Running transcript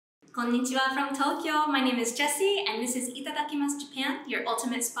Konnichiwa from Tokyo. My name is Jessi, and this is Itadakimasu Japan, your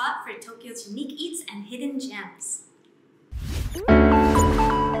ultimate spot for Tokyo's unique eats and hidden gems.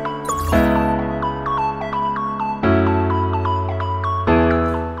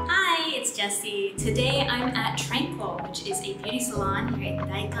 Hi, it's Jessi. Today I'm at Tranquil, which is a beauty salon here in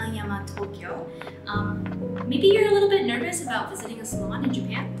Daikanyama, Tokyo. Maybe you're a little bit nervous about visiting a salon in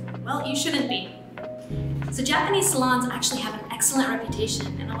Japan? Well, you shouldn't be. So Japanese salons actually have an excellent reputation,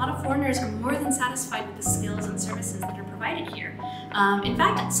 and a lot of foreigners are more than satisfied with the skills and services that are provided here. In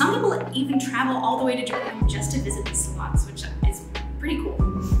fact, some people even travel all the way to Japan just to visit these salons, which is pretty cool.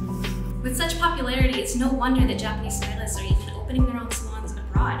 With such popularity, it's no wonder that Japanese stylists are even opening their own salons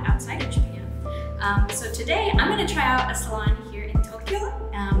abroad outside of Japan. So today, I'm going to try out a salon here in Tokyo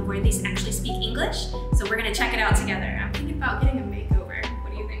where they actually speak English. So we're going to check it out together. I'm thinking about getting a makeover.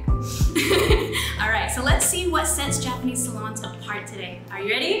 What do you think? Alright, so let's see what sets Japanese salons apart today. Are you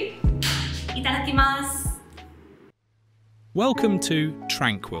ready? Itadakimasu! Welcome to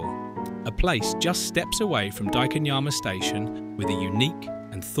Tranquil, a place just steps away from Daikanyama Station with a unique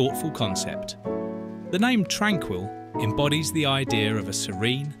and thoughtful concept. The name Tranquil embodies the idea of a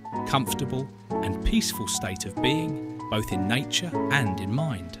serene, comfortable and peaceful state of being, both in nature and in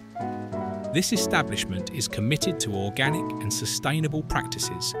mind. This establishment is committed to organic and sustainable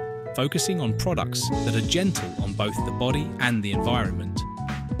practices, focusing on products that are gentle on both the body and the environment.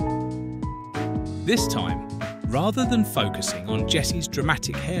 This time, rather than focusing on Jessi's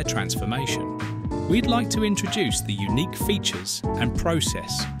dramatic hair transformation, we'd like to introduce the unique features and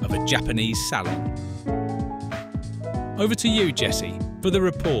process of a Japanese salon. Over to you, Jessi, for the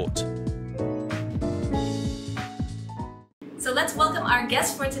report. So let's welcome our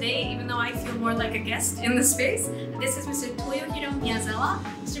guest for today, even though I feel more like a guest in the space. This is Mr. Toyohiro Miyazawa.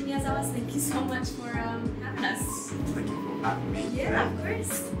 Mr. Miyazawa, thank you so much for having us. Thank you for having me. Yeah, of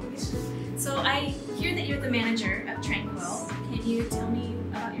course. So I hear that you're the manager of Tranquil. Can you tell me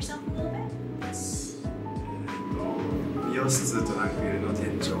about yourself a little bit? 美容室トランクイルの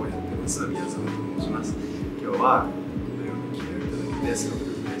店長をやってます宮沢と申します。今日はこのように来ていただけてすごく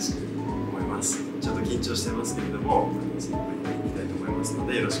嬉しく思います。ちょっと緊張してますけれども、精一杯やっていきたいと思いますの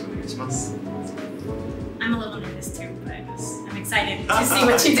でよろしくお願いします。I'm a little nervous too, but I'm excited to see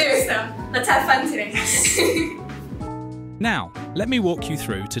what you do. So let's have fun today. Now, let me walk you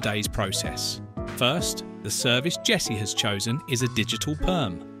through today's process. First, the service Jessi has chosen is a digital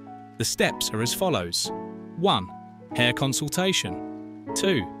perm. The steps are as follows. 1. Hair consultation.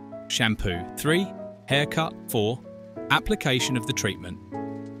 2. Shampoo. 3. Haircut. 4. Application of the treatment.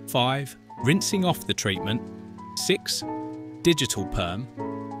 5. Rinsing off the treatment. 6. Digital perm.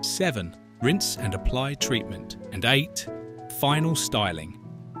 7. Rinse and apply treatment. And 8. Final styling.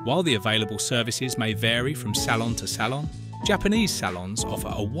 While the available services may vary from salon to salon, Japanese salons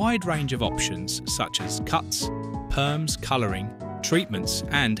offer a wide range of options such as cuts, perms, colouring, treatments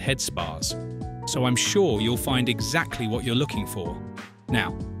and head spas. So I'm sure you'll find exactly what you're looking for.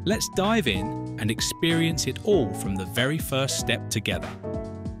 Now, let's dive in and experience it all from the very first step together.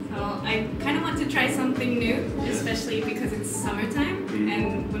 Well, I kind of want to try something new, especially because it's summertime,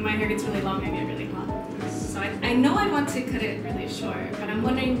 and when my hair gets really long, I get really hot. So I know I want to cut it really short, but I'm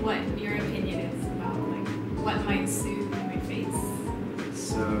wondering what your opinion is about what might suit my face.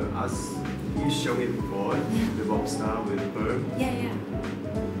 So as you showed me before, the bob style with perm. Yeah.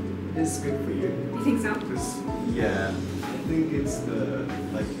 It's good for you. You think so? Because I think it's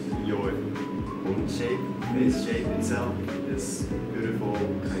your own shape, face shape itself is beautiful,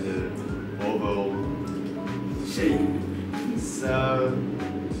 kind of oval shape. So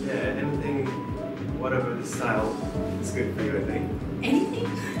anything, whatever the style, is good for you, I think. Anything?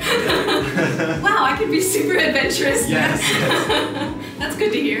 Wow, I could be super adventurous. Yes. That's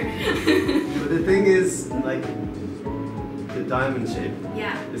good to hear. But the thing is, the diamond shape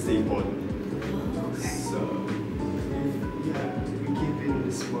is the important. Oh, okay. So, if we keep in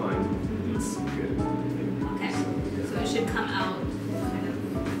this mind, it's good. Okay, so it should come out kind of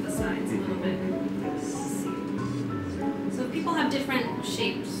the sides a little bit. Let's see. So if people have different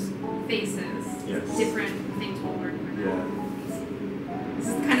shapes, faces, different things will work for them. Yeah. This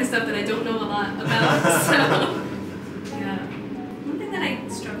is the kind of stuff that I don't know a lot about, so One thing that I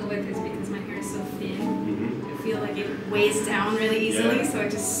struggle with is because my hair is so thin, I feel like it weighs down really easily, so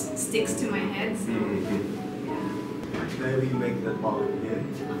it just sticks to my head, so Today we make the part here.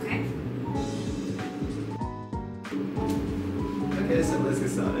 Okay. Okay, so let's get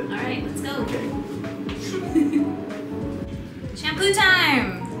started. Alright, let's go. Okay. Shampoo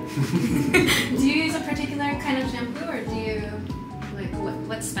time! Do you use a particular kind of shampoo, or do you,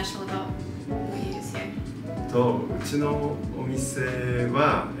 what's special about what you use here? うちのお店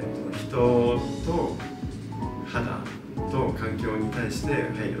は、顔と肌と環境に対して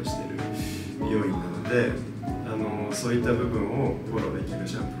配慮している美容院なので、そういった部分をフォローできる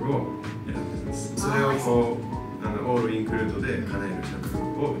シャンプーを選んでます。それをこうオールインクルードで叶えるシャンプー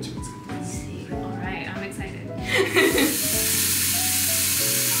をうちも作ってます。Alright, I'm excited. I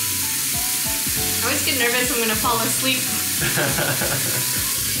always get nervous I'm gonna fall asleep.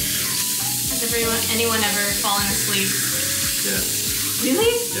 Has anyone ever fallen asleep? Yes.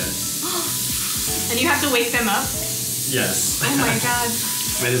 Really? Yes. And you have to wake them up? Yes. Oh my god.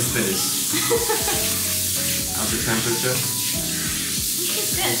 When it's finished. How's the temperature?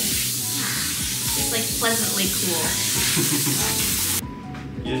 It's good. It's like pleasantly cool.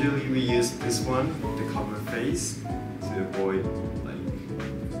 Usually we use this one to cover face to avoid like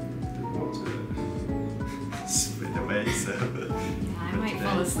the water split away. So yeah, I might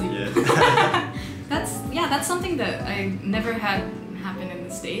fall asleep. Yeah. That's something that I never had happen in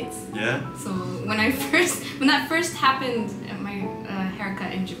the States. Yeah. So when that first happened at my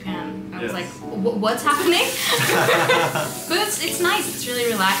haircut in Japan, I was like, what's happening? But it's nice. It's really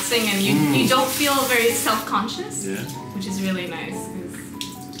relaxing, and you don't feel very self-conscious. Yeah. Which is really nice, because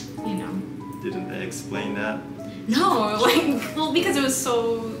Didn't they explain that? No, because it was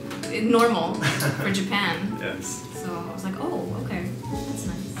so normal for Japan. Yes. So I was like, oh, okay, that's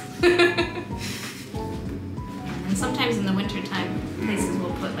nice. And sometimes in the wintertime, places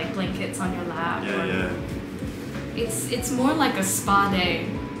will put like blankets on your lap. Yeah. It's more like a spa day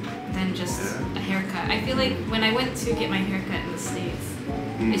than just a haircut. I feel like when I went to get my haircut in the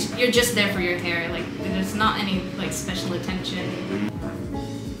States, you're just there for your hair. Like there's not any like special attention.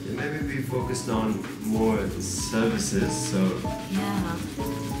 Maybe we focused on more the services, so yeah.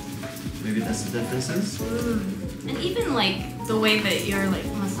 Maybe that's the differences. And even like the way that you're like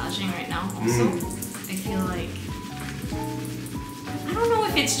massaging right now, also, I feel like I don't know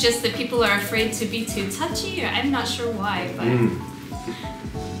if it's just that people are afraid to be too touchy, or I'm not sure why, but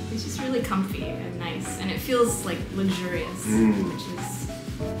it's just really comfy and nice, and it feels like luxurious, which is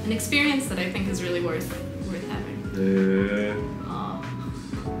an experience that I think is really worth having.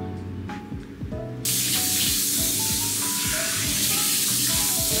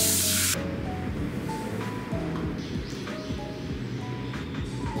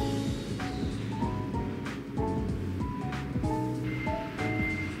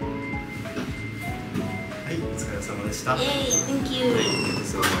 Yay, thank you. Thank you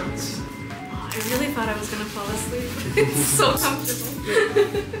so much. Oh, I really thought I was gonna fall asleep. It's so comfortable.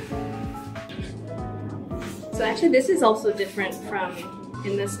 So actually this is also different from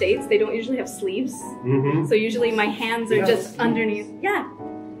in the States. They don't usually have sleeves. So usually my hands are just underneath. Yeah,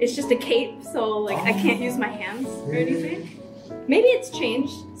 it's just a cape, so like I can't use my hands or anything. Maybe it's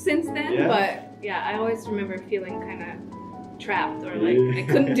changed since then, but yeah, I always remember feeling kind of trapped or like I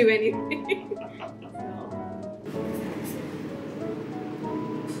couldn't do anything.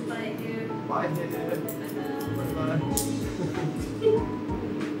 Bye. Bye.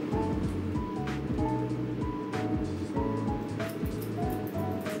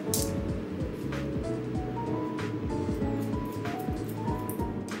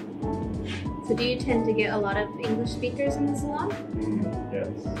 So do you tend to get a lot of English speakers in the salon? Yes.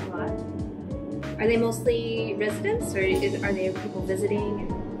 A lot. Are they mostly residents, or are they people visiting?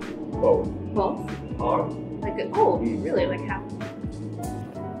 Both. Both? Really? Like half?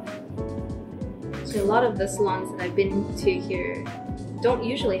 So a lot of the salons that I've been to here don't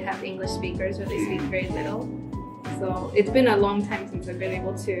usually have English speakers, or they speak very little. So it's been a long time since I've been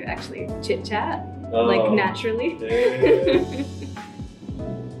able to actually chit-chat, like naturally.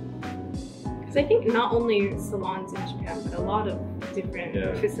 Because I think not only salons in Japan, but a lot of different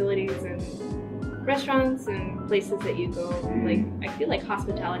facilities and restaurants and places that you go, like I feel like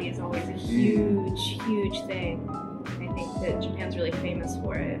hospitality is always a huge thing. I think that Japan's really famous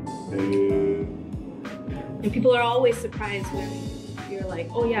for it. And people are always surprised when you're like,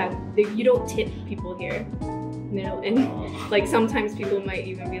 oh yeah, you don't tip people here. You know, and like sometimes people might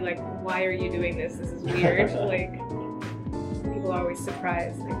even be like, why are you doing this? This is weird. Like people are always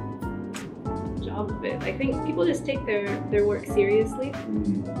surprised. Like, job of it. I think people just take their work seriously,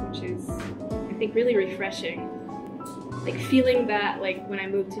 which is I think really refreshing. Like feeling that, like when I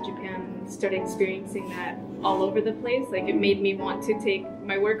moved to Japan and started experiencing that all over the place, like it made me want to take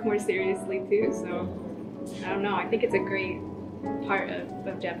my work more seriously too. So I don't know, I think it's a great part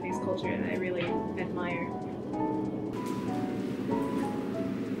of Japanese culture that I really admire.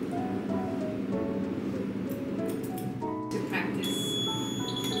 To practice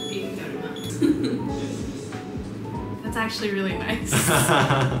being dharma. That's actually really nice.